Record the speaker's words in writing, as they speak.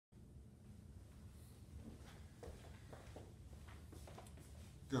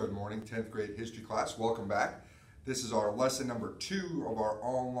Good morning, 10th grade history class. Welcome back. This is our lesson number 2 of our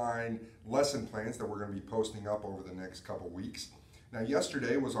online lesson plans that we're going to be posting up over the next couple weeks. Now,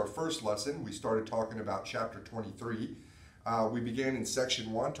 yesterday was our first lesson. We started talking about chapter 23. We began in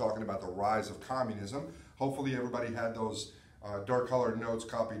section 1 talking about the rise of communism. Hopefully everybody had those dark colored notes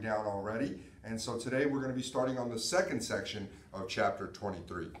copied down already. And so today we're going to be starting on the second section of chapter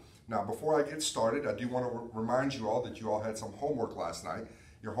 23. Now, before I get started, I do want to remind you all that you all had some homework last night.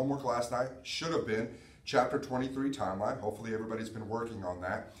 Your homework last night should have been chapter 23 timeline. Hopefully everybody's been working on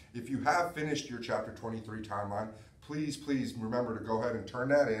that. If you have finished your chapter 23 timeline, please remember to go ahead and turn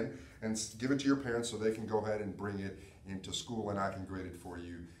that in and give it to your parents so they can go ahead and bring it into school and I can grade it for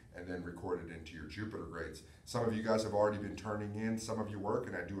you and then record it into your Jupiter grades. Some of you guys have already been turning in some of your work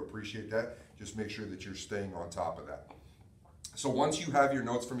and I do appreciate that. Just make sure that you're staying on top of that. So once you have your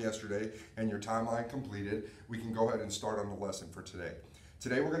notes from yesterday and your timeline completed, we can go ahead and start on the lesson for today.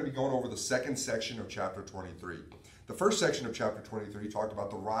 Today we're going to be going over the second section of chapter 23. The first section of chapter 23 talked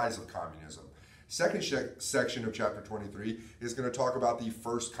about the rise of communism. Second section of chapter 23 is going to talk about the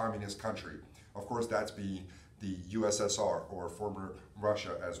first communist country. Of course, that's the USSR, or former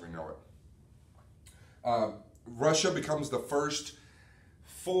Russia as we know it. Russia becomes the first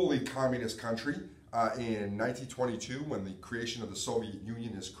fully communist country in 1922 when the creation of the Soviet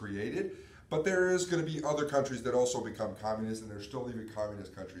Union is created. But there is going to be other countries that also become communist, and there's still even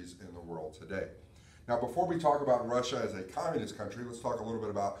communist countries in the world today. Now, before we talk about Russia as a communist country, let's talk a little bit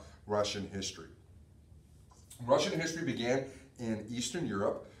about Russian history. Russian history began in Eastern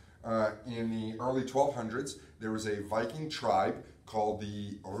Europe. In the early 1200s, there was a Viking tribe called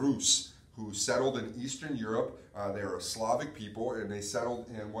the Rus who settled in Eastern Europe. They are a Slavic people, and they settled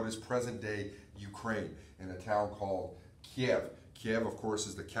in what is present-day Ukraine in a town called Kiev. Kiev, of course,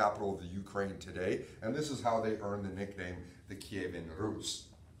 is the capital of the Ukraine today, and this is how they earned the nickname the Kievan Rus.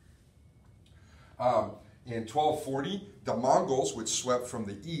 In 1240, the Mongols, which swept from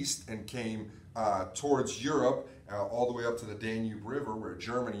the east and came towards Europe, all the way up to the Danube River, where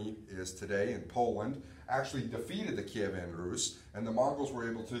Germany is today, and Poland, actually defeated the Kievan Rus, and the Mongols were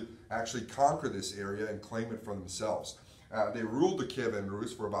able to actually conquer this area and claim it for themselves. They ruled the Kievan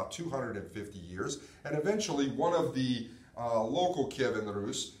Rus for about 250 years, and eventually one of the local Kievan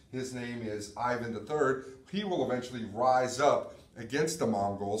Rus, his name is Ivan III, he will eventually rise up against the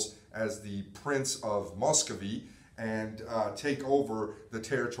Mongols as the Prince of Muscovy and take over the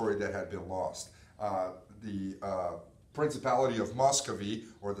territory that had been lost. The Principality of Muscovy,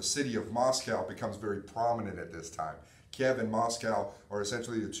 or the city of Moscow, becomes very prominent at this time. Kiev and Moscow are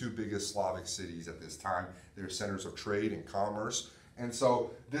essentially the two biggest Slavic cities at this time. They're centers of trade and commerce, and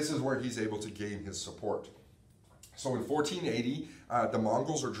so this is where he's able to gain his support. So in 1480, the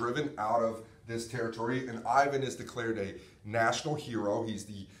Mongols are driven out of this territory, and Ivan is declared a national hero. He's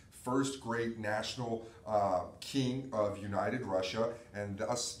the first great national king of United Russia, and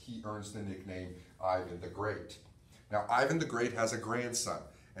thus he earns the nickname Ivan the Great. Now, Ivan the Great has a grandson,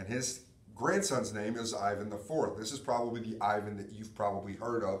 and his grandson's name is Ivan the Fourth. This is probably the Ivan that you've probably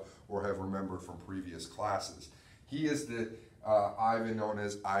heard of or have remembered from previous classes. He is the Ivan known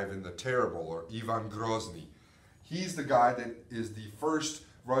as Ivan the Terrible, or Ivan Grozny. He's the guy that is the first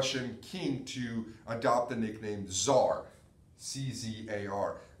Russian king to adopt the nickname Tsar,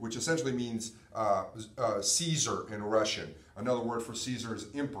 C-Z-A-R, which essentially means Caesar in Russian. Another word for Caesar is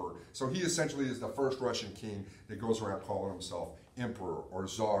emperor. So he essentially is the first Russian king that goes around calling himself emperor, or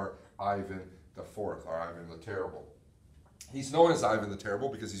Tsar Ivan the Fourth, or Ivan the Terrible. He's known as Ivan the Terrible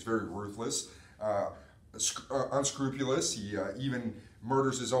because he's very ruthless, unscrupulous. He even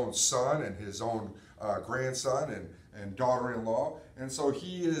murders his own son and his own grandson and daughter-in-law, and so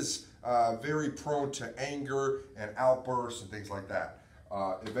he is very prone to anger and outbursts and things like that.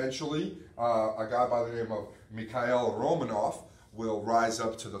 Eventually, a guy by the name of Mikhail Romanov will rise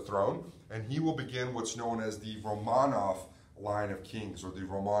up to the throne, and he will begin what's known as the Romanov line of kings, or the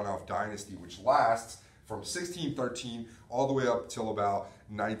Romanov dynasty, which lasts from 1613 all the way up till about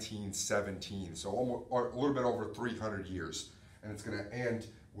 1917, so almost, or a little bit over 300 years. And it's going to end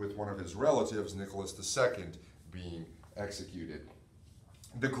with one of his relatives, Nicholas II, being executed.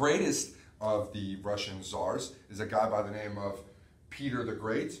 The greatest of the Russian czars is a guy by the name of Peter the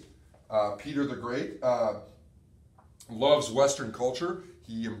Great. Peter the Great loves Western culture.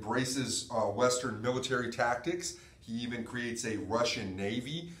 He embraces Western military tactics. He even creates a Russian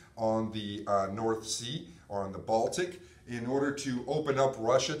navy on the North Sea, or on the Baltic. In order to open up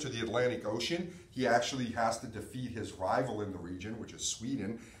Russia to the Atlantic Ocean, he actually has to defeat his rival in the region, which is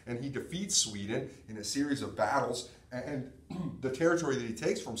Sweden, and he defeats Sweden in a series of battles, and the territory that he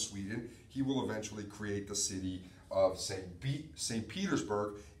takes from Sweden, he will eventually create the city of St.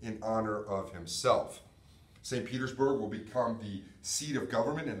 Petersburg in honor of himself. St. Petersburg will become the seat of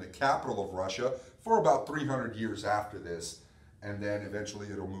government and the capital of Russia for about 300 years after this, and then eventually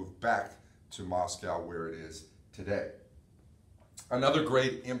it'll move back to Moscow where it is today. Another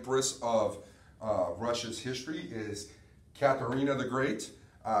great empress of Russia's history is Katharina the Great.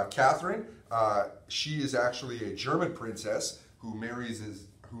 Catherine, she is actually a German princess who marries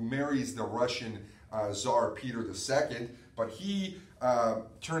the Russian Tsar Peter II, but he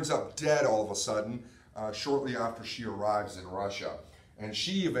turns up dead all of a sudden shortly after she arrives in Russia. And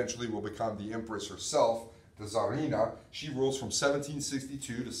she eventually will become the empress herself, the Tsarina. She rules from 1762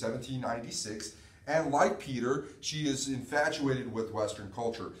 to 1796. And like Peter, she is infatuated with Western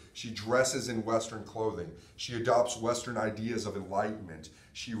culture. She dresses in Western clothing. She adopts Western ideas of enlightenment.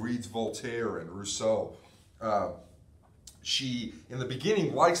 She reads Voltaire and Rousseau. She, in the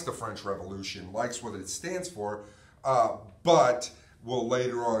beginning, likes the French Revolution, likes what it stands for, but will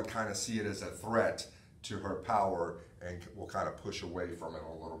later on kind of see it as a threat to her power and will kind of push away from it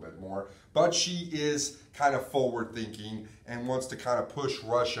a little bit more. But she is kind of forward-thinking and wants to kind of push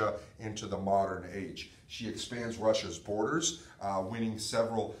Russia into the modern age. She expands Russia's borders, winning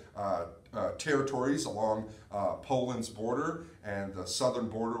several territories along Poland's border and the southern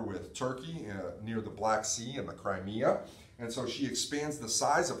border with Turkey near the Black Sea and the Crimea. And so she expands the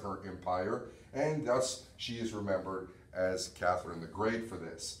size of her empire, and thus she is remembered as Catherine the Great for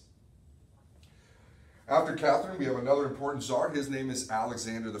this. After Catherine, we have another important czar. His name is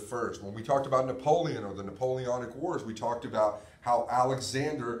Alexander I. When we talked about Napoleon or the Napoleonic Wars, we talked about how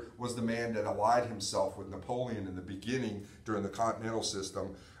Alexander was the man that allied himself with Napoleon in the beginning during the Continental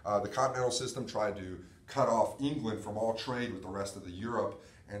System. The Continental System tried to cut off England from all trade with the rest of Europe,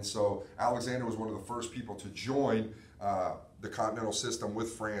 and so Alexander was one of the first people to join the Continental System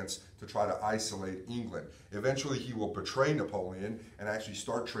with France to try to isolate England. Eventually he will betray Napoleon and actually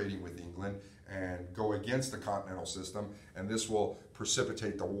start trading with England and go against the Continental System, and this will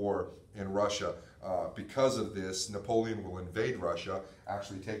precipitate the war in Russia. Because of this, Napoleon will invade Russia,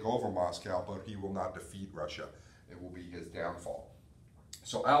 actually take over Moscow, but he will not defeat Russia. It will be his downfall.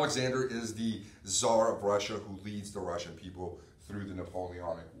 So Alexander is the Tsar of Russia who leads the Russian people through the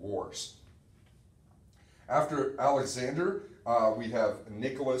Napoleonic Wars. After Alexander, we have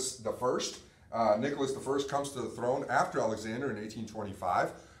Nicholas I. Nicholas I comes to the throne after Alexander in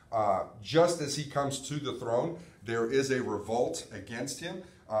 1825. Just as he comes to the throne, there is a revolt against him.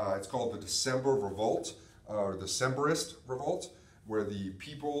 It's called the December Revolt, or the Decembrist Revolt, where the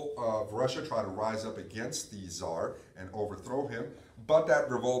people of Russia try to rise up against the Tsar and overthrow him. But that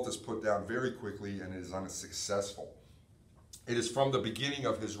revolt is put down very quickly and it is unsuccessful. It is from the beginning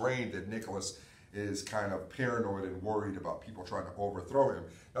of his reign that Nicholas is kind of paranoid and worried about people trying to overthrow him.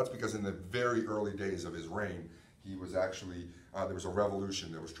 That's because in the very early days of his reign, he was actually, there was a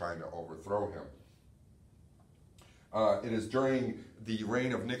revolution that was trying to overthrow him. It is during the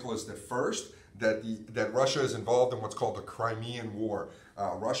reign of Nicholas I that Russia is involved in what's called the Crimean War.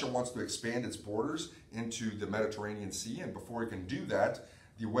 Russia wants to expand its borders into the Mediterranean Sea, and before it can do that,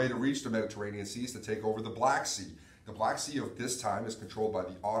 the way to reach the Mediterranean Sea is to take over the Black Sea. The Black Sea of this time is controlled by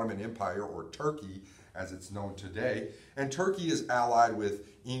the Ottoman Empire, or Turkey, as it's known today. And Turkey is allied with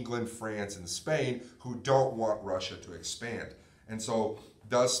England, France, and Spain, who don't want Russia to expand. And so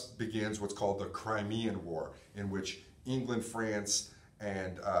thus begins what's called the Crimean War, in which England, France,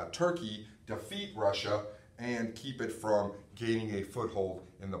 and Turkey defeat Russia and keep it from gaining a foothold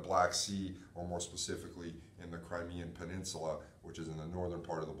in the Black Sea, or more specifically in the Crimean Peninsula, which is in the northern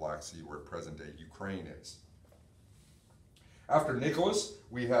part of the Black Sea where present-day Ukraine is. After Nicholas,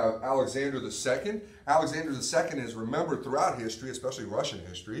 we have Alexander II. Alexander II is remembered throughout history, especially Russian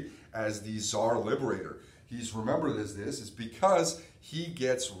history, as the Tsar Liberator. He's remembered as this is because he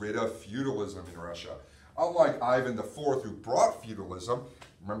gets rid of feudalism in Russia. Unlike Ivan IV, who brought feudalism,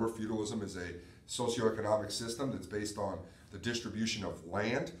 remember feudalism is a socioeconomic system that's based on the distribution of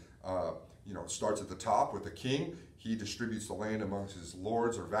land. It starts at the top with the king. He distributes the land amongst his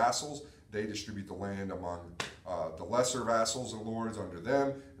lords or vassals. They distribute the land among the lesser vassals and lords under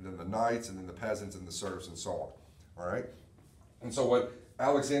them, and then the knights, and then the peasants and the serfs, and so on. All right? And so what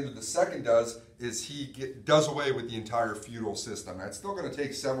Alexander II does is he does away with the entire feudal system. Now, it's still going to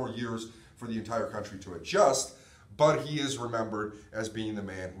take several years for the entire country to adjust, but he is remembered as being the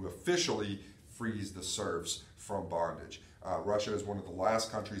man who officially frees the serfs from bondage. Russia is one of the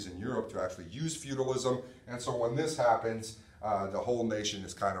last countries in Europe to actually use feudalism, and so when this happens, the whole nation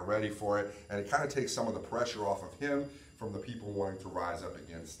is kind of ready for it, and it kind of takes some of the pressure off of him from the people wanting to rise up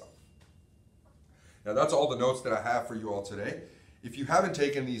against them. Now, that's all the notes that I have for you all today. If you haven't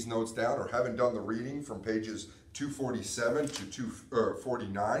taken these notes down or haven't done the reading from pages 247 to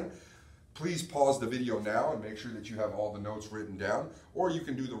 249, please pause the video now and make sure that you have all the notes written down, or you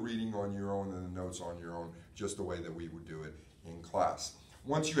can do the reading on your own and the notes on your own, just the way that we would do it in class.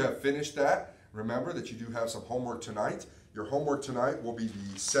 Once you have finished that, remember that you do have some homework tonight. Your homework tonight will be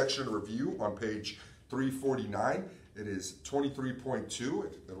the section review on page 349. It is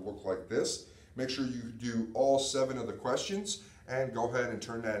 23.2. It'll look like this. Make sure you do all 7 of the questions and go ahead and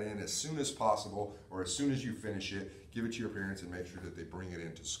turn that in as soon as possible, or as soon as you finish it. Give it to your parents and make sure that they bring it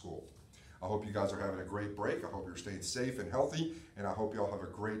into school. I hope you guys are having a great break. I hope you're staying safe and healthy, and I hope you all have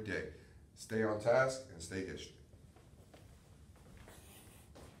a great day. Stay on task and stay history.